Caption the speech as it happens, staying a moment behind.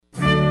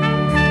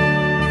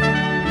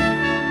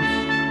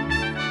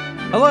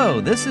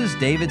Hello, this is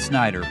David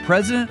Snyder,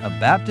 President of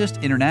Baptist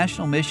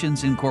International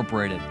Missions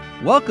Incorporated,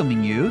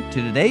 welcoming you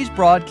to today's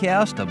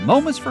broadcast of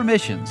Moments for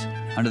Missions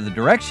under the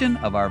direction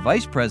of our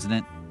Vice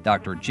President,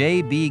 Dr.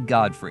 J.B.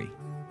 Godfrey.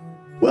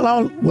 Well,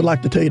 I would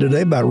like to tell you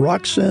today about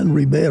Roxanne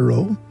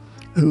Ribeiro,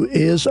 who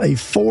is a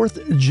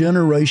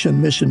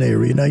fourth-generation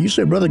missionary. Now, you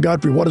say, Brother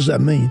Godfrey, what does that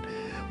mean?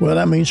 Well,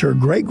 that means her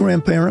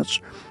great-grandparents,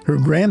 her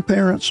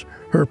grandparents,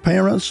 her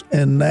parents,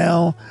 and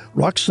now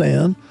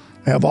Roxanne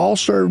have all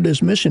served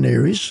as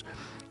missionaries,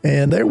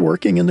 and they're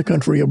working in the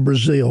country of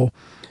Brazil.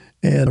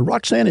 And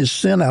Roxanne is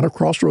sent out of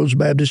Crossroads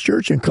Baptist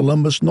Church in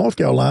Columbus, North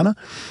Carolina.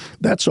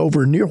 That's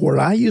over near where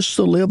I used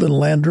to live in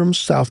Landrum,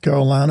 South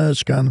Carolina.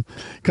 It's kind of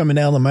coming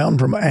down the mountain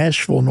from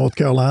Asheville, North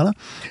Carolina,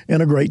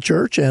 in a great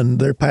church. And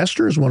their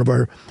pastor is one of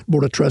our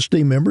Board of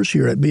Trustee members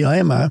here at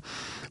BIMI.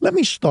 Let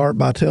me start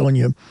by telling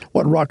you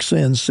what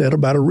Roxanne said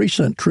about a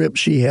recent trip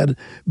she had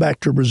back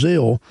to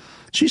Brazil.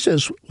 She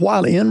says,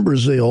 while in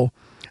Brazil,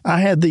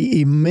 I had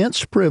the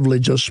immense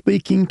privilege of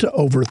speaking to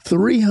over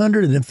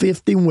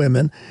 350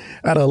 women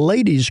at a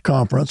ladies'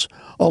 conference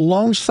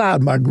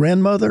alongside my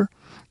grandmother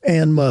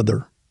and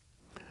mother.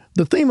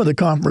 The theme of the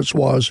conference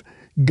was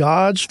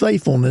God's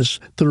faithfulness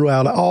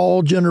throughout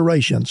all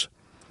generations.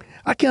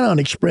 I cannot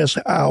express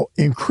how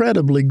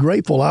incredibly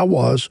grateful I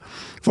was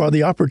for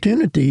the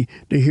opportunity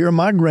to hear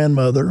my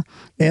grandmother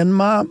and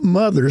my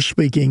mother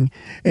speaking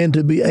and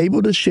to be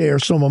able to share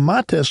some of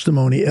my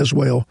testimony as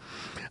well.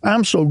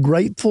 I'm so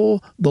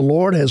grateful the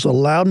Lord has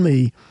allowed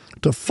me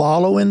to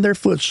follow in their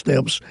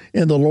footsteps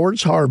in the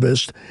Lord's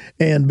harvest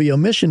and be a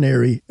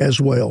missionary as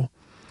well.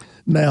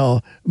 Now,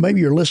 maybe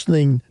you're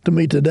listening to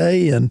me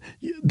today and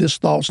this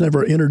thought's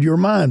never entered your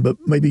mind, but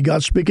maybe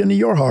God's speaking to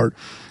your heart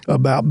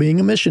about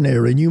being a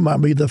missionary, and you might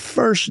be the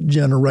first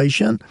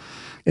generation,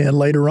 and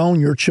later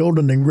on your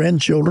children and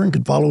grandchildren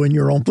could follow in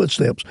your own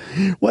footsteps.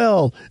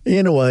 Well,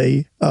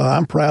 anyway,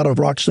 I'm proud of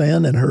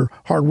Roxanne and her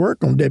hard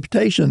work on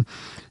deputation.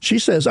 She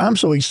says, I'm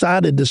so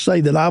excited to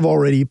say that I've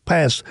already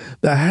passed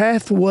the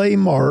halfway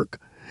mark,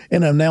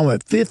 and I'm now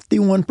at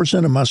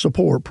 51% of my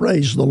support.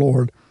 Praise the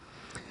Lord.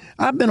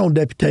 I've been on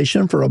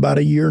deputation for about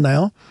a year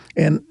now,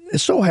 and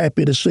so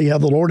happy to see how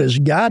the Lord has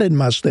guided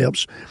my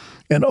steps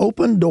and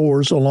opened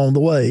doors along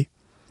the way.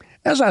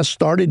 As I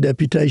started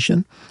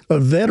deputation, a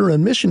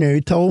veteran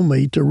missionary told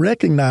me to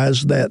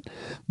recognize that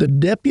the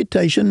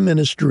deputation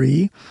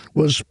ministry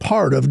was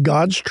part of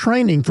God's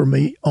training for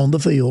me on the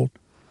field.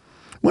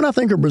 When I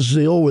think of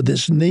Brazil with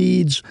its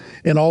needs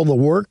and all the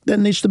work that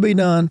needs to be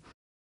done,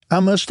 I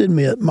must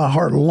admit my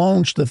heart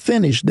longs to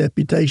finish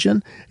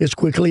deputation as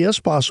quickly as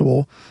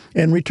possible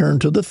and return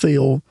to the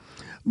field.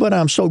 But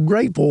I'm so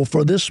grateful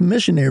for this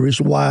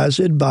missionary's wise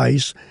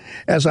advice,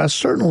 as I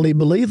certainly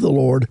believe the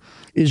Lord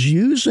is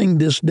using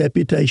this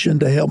deputation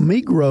to help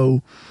me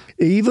grow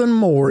even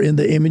more in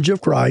the image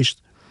of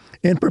Christ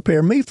and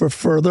prepare me for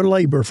further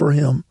labor for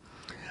Him.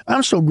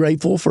 I'm so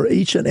grateful for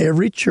each and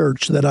every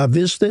church that I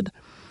visited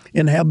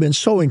and have been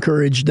so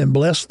encouraged and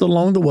blessed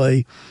along the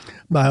way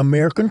by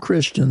American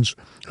Christians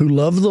who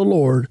love the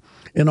Lord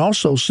and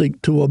also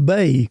seek to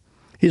obey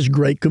His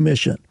Great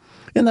Commission.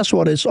 And that's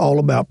what it's all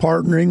about,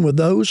 partnering with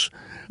those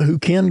who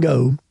can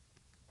go.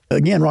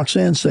 Again,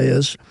 Roxanne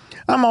says,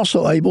 I'm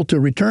also able to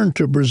return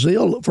to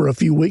Brazil for a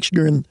few weeks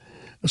during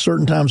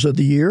certain times of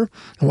the year.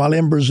 While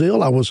in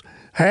Brazil, I was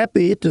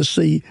happy to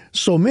see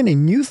so many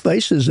new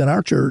faces in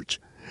our church.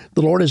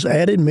 The Lord has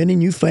added many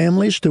new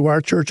families to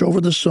our church over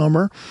the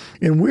summer,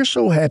 and we're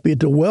so happy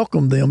to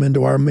welcome them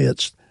into our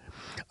midst.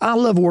 I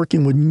love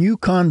working with new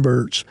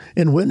converts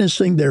and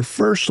witnessing their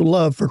first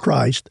love for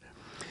Christ.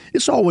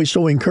 It's always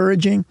so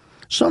encouraging.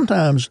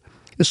 Sometimes,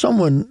 as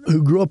someone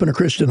who grew up in a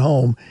Christian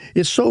home,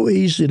 it's so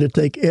easy to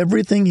take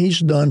everything He's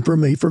done for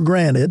me for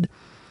granted,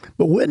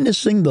 but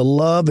witnessing the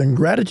love and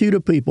gratitude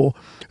of people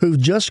who've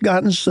just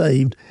gotten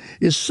saved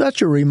is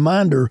such a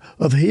reminder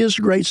of His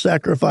great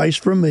sacrifice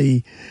for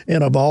me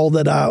and of all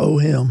that I owe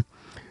Him.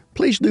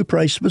 Please do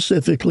pray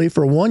specifically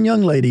for one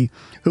young lady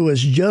who has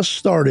just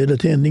started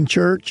attending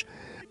church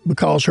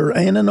because her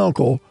aunt and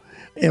uncle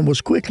and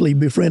was quickly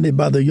befriended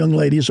by the young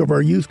ladies of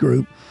our youth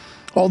group.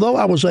 Although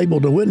I was able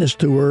to witness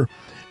to her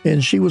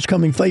and she was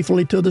coming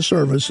faithfully to the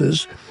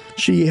services,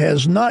 she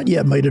has not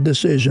yet made a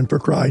decision for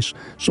Christ.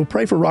 So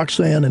pray for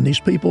Roxanne and these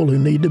people who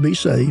need to be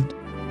saved.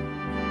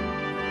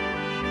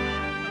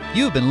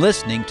 You've been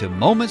listening to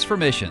Moments for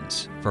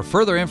Missions. For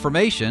further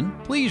information,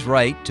 please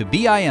write to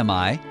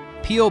BIMI,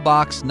 P.O.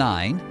 Box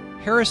 9,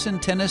 Harrison,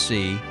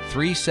 Tennessee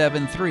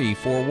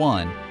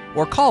 37341,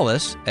 or call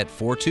us at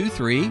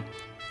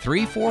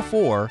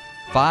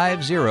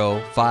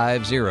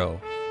 423-344-5050.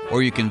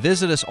 Or you can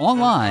visit us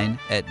online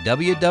at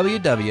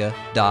www.bimi.org.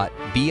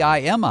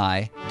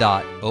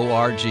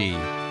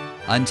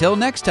 Until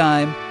next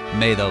time,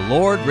 may the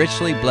Lord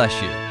richly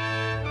bless you.